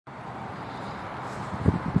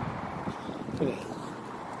Yeah.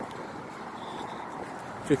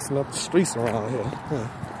 Fixing up the streets around here.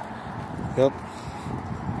 Yep.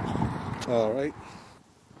 All right.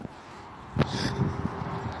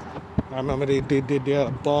 I remember they had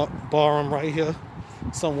a bar right here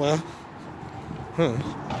somewhere.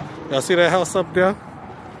 Y'all see that house up there?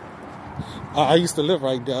 I used to live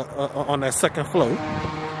right there on that second floor.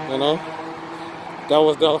 You know, that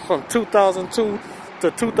was from 2002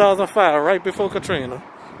 to 2005, right before Katrina.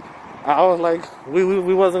 I was like, we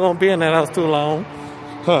wasn't gonna be in that house too long.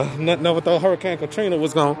 Never thought Hurricane Katrina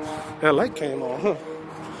was gonna. That light came on.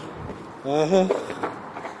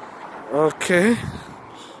 Okay.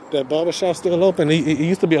 That barbershop still open. It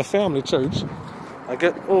used to be a family church. I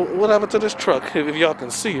get. Oh, what happened to this truck? If y'all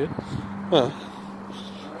can see it.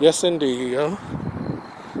 Yes, indeed, yo.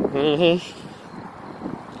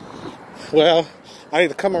 Well, I need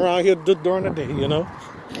to come around here during the day, you know.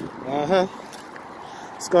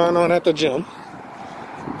 What's going on at the gym?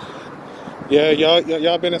 Yeah,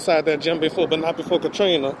 y'all been inside that gym before, but not before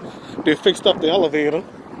Katrina. They fixed up the elevator.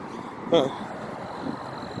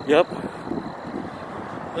 Yep.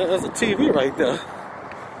 There's a TV right there.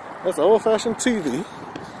 That's an old-fashioned TV.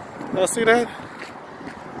 Y'all see that?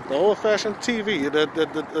 The old-fashioned TV,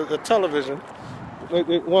 the television.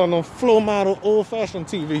 One of them floor model old-fashioned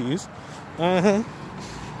TVs.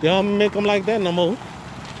 They don't make them like that no more.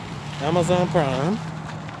 Amazon Prime.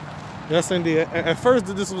 Yes, indeed. At first,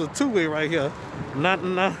 this was a two-way right here. Not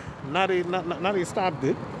they stopped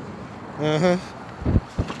it.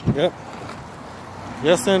 Yep.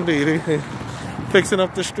 Yes, indeed. Fixing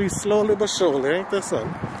up the streets slowly but surely. Ain't that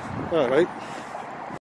something? All right.